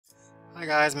Hi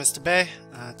guys, Mr. Bay.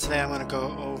 Today I'm going to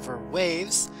go over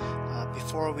waves.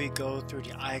 Before we go through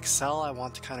the IXL, I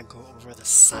want to kind of go over the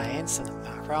science and the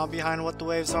background behind what the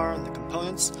waves are and the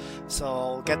components. So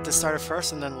I'll get this started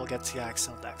first and then we'll get to the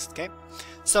IXL next, okay?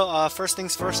 So first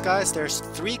things first guys, there's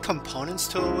three components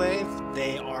to a wave.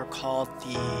 They are called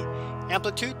the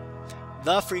amplitude,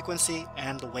 the frequency,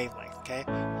 and the wavelength, okay?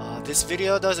 This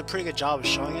video does a pretty good job of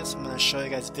showing it, so I'm going to show you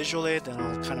guys visually, then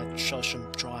I'll kind of show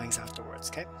some drawings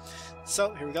afterwards, okay?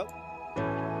 So here we go.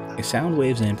 A sound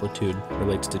wave's amplitude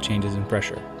relates to changes in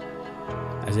pressure.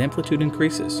 As amplitude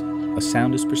increases, a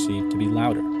sound is perceived to be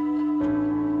louder.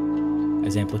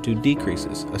 As amplitude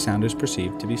decreases, a sound is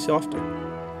perceived to be softer.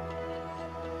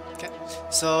 Okay,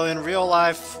 so in real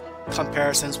life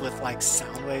comparisons with like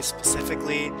sound waves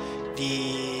specifically,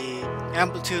 the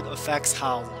amplitude affects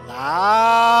how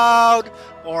loud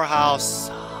or how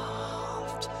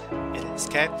soft it is,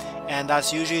 okay? And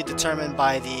that's usually determined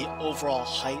by the overall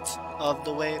height of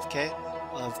the wave, okay?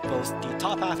 Of both the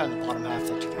top half and the bottom half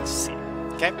that you guys see,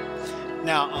 okay?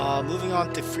 Now, moving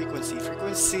on to frequency.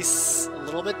 Frequency's a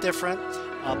little bit different.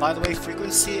 By the way,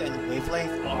 frequency and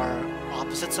wavelength are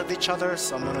opposites of each other,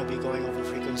 so I'm going to be going over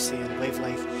frequency and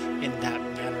wavelength in that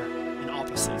manner, in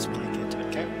opposites when I get to it,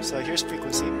 okay? So here's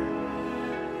frequency.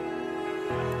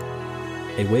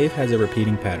 A wave has a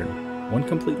repeating pattern. One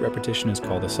complete repetition is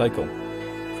called a cycle.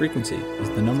 Frequency is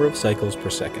the number of cycles per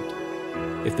second.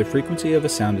 If the frequency of a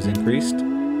sound is increased,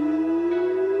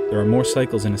 there are more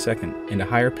cycles in a second and a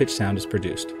higher pitched sound is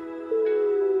produced.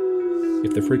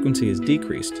 If the frequency is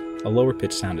decreased, a lower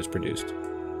pitched sound is produced.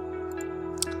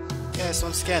 Okay, so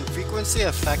once again, frequency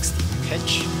affects the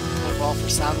pitch overall for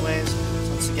sound waves. So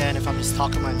once again, if I'm just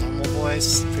talking my normal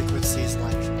voice, frequency is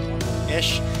like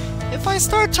normal-ish. If I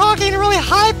start talking really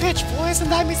high-pitched voice, then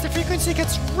that means the frequency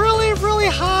gets really, really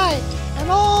high, and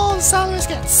all the sound waves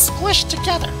get squished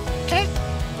together, okay?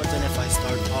 But then if I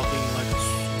start talking like a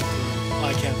super,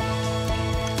 I can't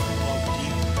talk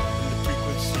deep, and the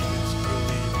frequency is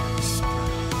really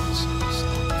spread out, so it's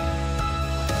not.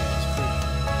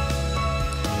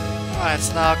 Alright,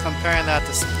 so now comparing that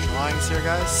to some drawings here,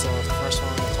 guys. So the first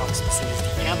one we're going to talk specifically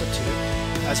is the amplitude.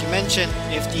 As you mentioned,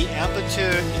 if the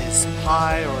amplitude is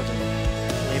high or the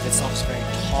wave itself is very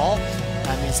tall,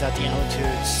 that means that the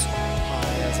amplitude's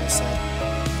high, as I said.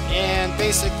 And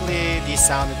basically, the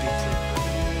sound would be pretty loud.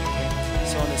 Okay?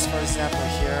 So in this first example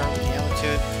here, with the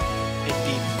amplitude, it'd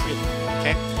be pretty loud.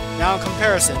 Okay? Now in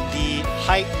comparison, the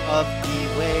height of the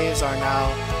waves are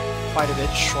now quite a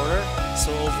bit shorter.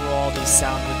 So overall, the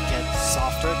sound would get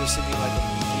softer. This would be like a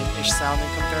medium-ish sound in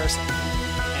comparison.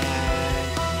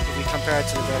 Compare it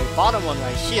to the very bottom one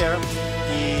right here,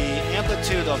 the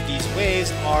amplitude of these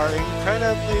waves are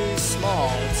incredibly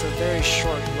small. It's a very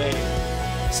short wave.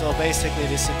 So basically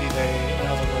this would be in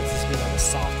other words, this would be like a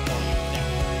soft one there.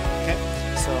 Okay?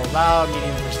 So loud,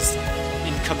 medium versus soft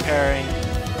in comparing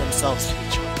themselves to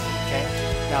each other. Okay?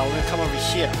 Now we're going to come over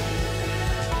here.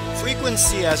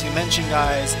 Frequency, as we mentioned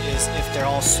guys, is if they're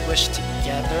all squished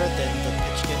together, then the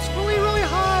pitch gets really, really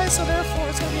high, so therefore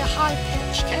it's going to be a high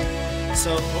pitch, okay?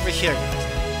 So over here,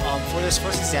 guys, for this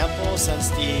first example, since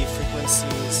the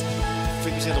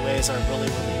frequency of the waves are really,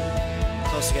 really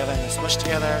close together and they're smushed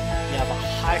together, you have a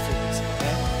high frequency,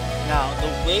 okay? Now, the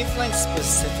wavelength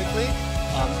specifically,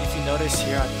 if you notice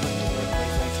here, I put the word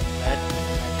wavelength in red, and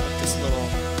I put this little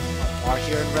bar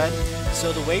here in red.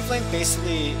 So the wavelength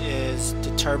basically is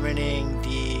determining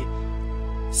the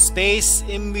space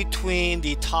in between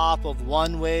the top of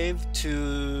one wave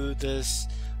to this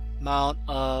amount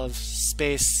of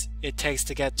space it takes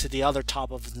to get to the other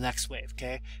top of the next wave,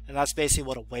 okay? And that's basically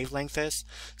what a wavelength is.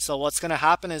 So what's going to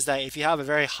happen is that if you have a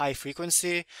very high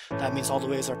frequency, that means all the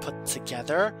waves are put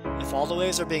together. If all the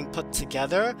waves are being put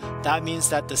together, that means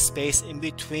that the space in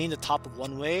between the top of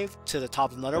one wave to the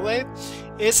top of another wave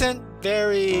isn't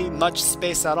very much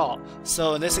space at all.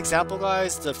 So in this example,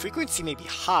 guys, the frequency may be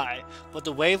high, but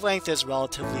the wavelength is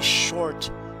relatively short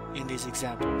in these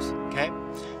examples, okay?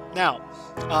 Now,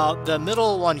 the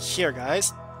middle one here,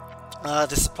 guys,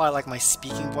 this is probably like my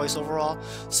speaking voice overall.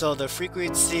 So the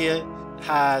frequency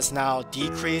has now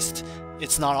decreased.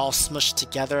 It's not all smushed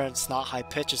together, and it's not high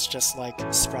pitch, it's just like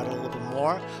spread a little bit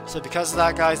more. So because of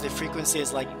that, guys, the frequency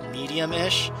is like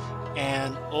medium-ish,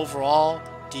 and overall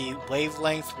the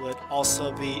wavelength would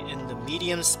also be in the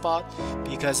medium spot,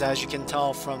 because as you can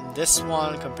tell from this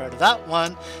one compared to that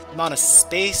one, the amount of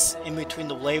space in between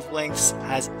the wavelengths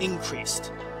has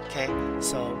increased. Okay,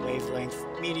 so wavelength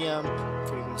medium,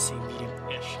 frequency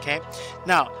medium-ish, okay?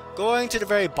 Now, going to the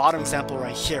very bottom example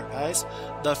right here, guys,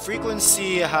 the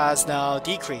frequency has now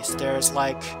decreased. There's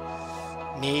like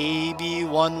maybe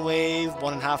one wave,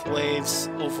 1.5 waves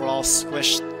overall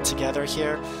squished together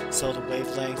here. So the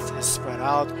wavelength is spread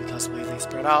out. Because the wavelength is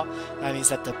spread out, that means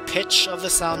that the pitch of the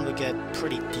sound would get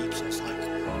pretty deep. So it's like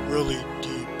really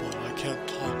deep, but I can't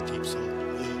talk deep, so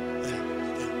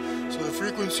so the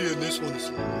frequency in this one is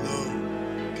low,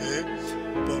 okay?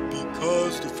 But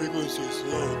because the frequency is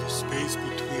low, the space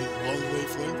between one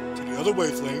wavelength to the other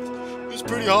wavelength is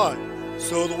pretty high.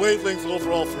 So the wavelength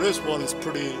overall for this one is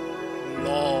pretty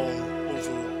long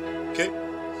overall, okay?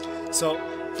 So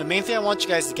the main thing I want you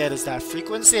guys to get is that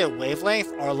frequency and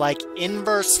wavelength are like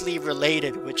inversely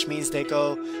related, which means they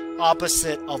go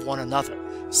opposite of one another.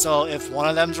 So if one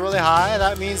of them's really high,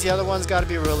 that means the other one's got to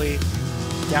be really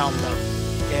down low.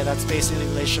 Okay, that's basically the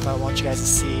relationship I want you guys to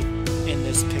see in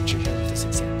this picture here with this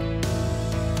example.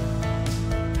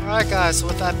 Alright guys, so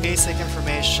with that basic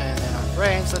information in our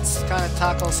brains, let's kind of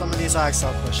tackle some of these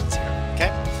IXL questions here,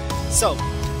 okay? So,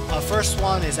 first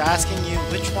one is asking you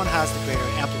which one has the greater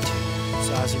amplitude.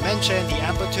 So as you mentioned, the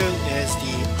amplitude is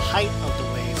the height of the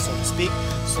wave, so to speak.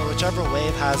 So whichever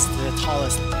wave has the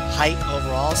tallest height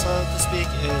overall, so to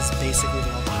speak, is basically the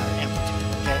one with the higher amplitude,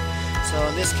 okay? So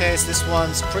in this case, this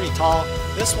one's pretty tall.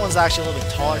 This one's actually a little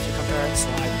bit taller if you compare it, so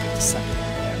I pick the second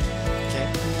one there, okay?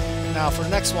 Now for the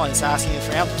next one, it's asking you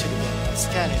for amplitude again. Once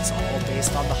again, it's all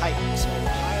based on the height. So the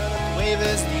higher the wave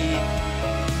is, the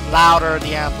louder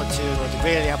the amplitude, or the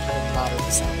greater the amplitude, the louder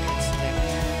the sound is, okay?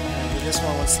 And with this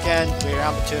one, once again, greater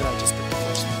amplitude, I just pick the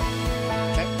first one,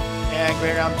 okay? And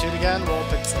greater amplitude again, we'll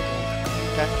pick the second one,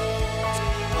 okay?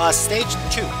 Stage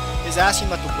 2 is asking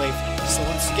about the wavelength. So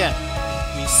once again,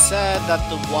 we said that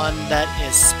the one that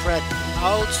is spread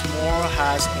out more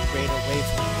has a greater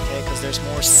wavelength, okay? Because there's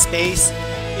more space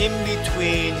in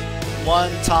between one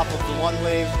top of the one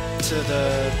wave to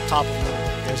the top of the other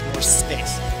wave. There's more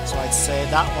space. So I'd say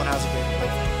that one has a greater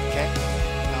wavelength, okay?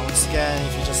 Now once again,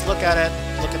 if you just look at it,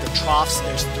 look at the troughs,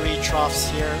 there's 3 troughs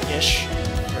here-ish.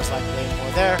 There's like way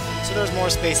more there. So there's more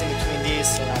space in between these,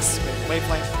 so that's a greater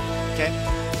wavelength, okay?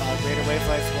 Greater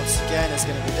wavelength, once again, is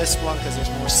going to be this one because there's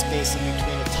more space in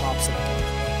between the tops of the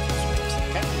waves,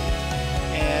 okay?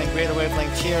 And greater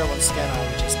wavelength here, once again, I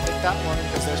would just pick that one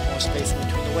because there's more space in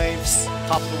between the waves,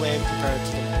 top of the wave compared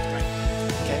to the left, right?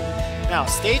 Okay? Now,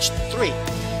 stage 3.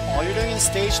 All you're doing in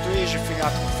stage 3 is you're figuring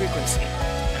out the frequency.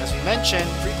 As we mentioned,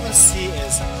 frequency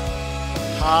is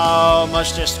how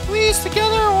much they're squeezed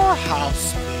together or how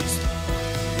squeezed.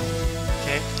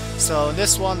 Okay? So in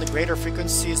this one, the greater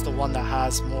frequency is the one that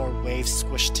has more waves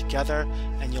squished together,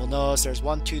 and you'll notice there's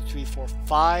 1, 2, 3, 4,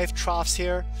 5 troughs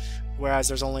here, whereas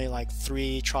there's only like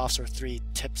 3 troughs or 3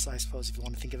 tips, I suppose, if you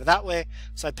want to think of it that way.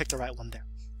 So I picked the right one there.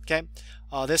 Okay,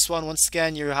 this one, once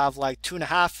again, you have like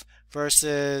 2.5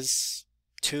 versus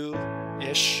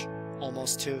 2-ish,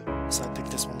 almost 2. So I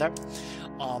picked this one there.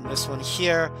 This one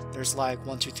here, there's like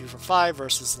 1, 2, 3, 4, 5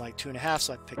 versus like 2.5,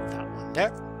 so I picked that one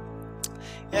there.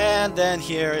 And then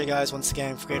here, you guys, once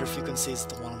again, greater frequency is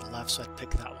the one on the left, so I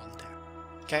picked that one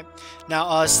there. Okay.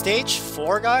 Now, stage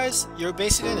 4, guys, you're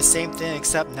basically doing the same thing,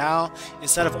 except now,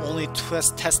 instead of only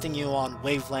testing you on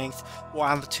wavelength or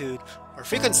amplitude or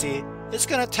frequency, it's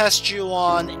going to test you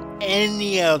on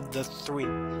any of the 3.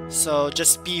 So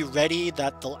just be ready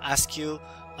that they'll ask you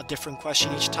a different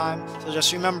question each time. So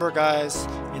just remember, guys,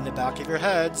 in the back of your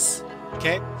heads,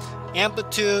 okay?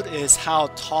 Amplitude is how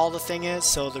tall the thing is,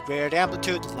 so the greater the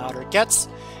amplitude, the louder it gets.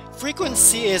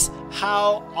 Frequency is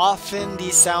how often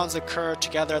these sounds occur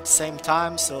together at the same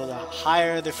time, so the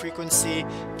higher the frequency,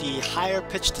 the higher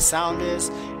pitched the sound is,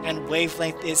 and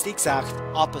wavelength is the exact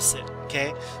opposite,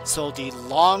 okay? So the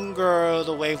longer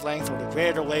the wavelength or the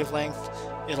greater wavelength,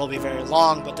 it'll be very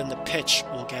long, but then the pitch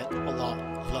will get a lot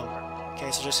lower,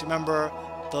 okay? So just remember,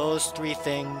 those 3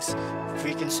 things,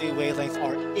 frequency, wavelength,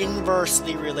 are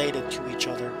inversely related to each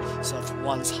other. So if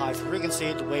one's high for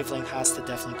frequency, the wavelength has to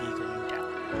definitely be going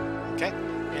down. Okay?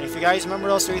 And if you guys remember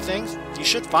those 3 things, you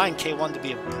should find K1 to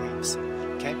be a breeze.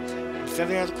 Okay? And if you have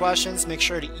any other questions, make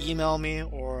sure to email me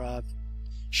or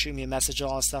shoot me a message and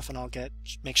all that stuff, and I'll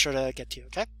make sure to get to you.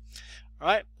 Okay?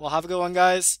 Alright, well, have a good one,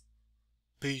 guys.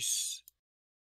 Peace.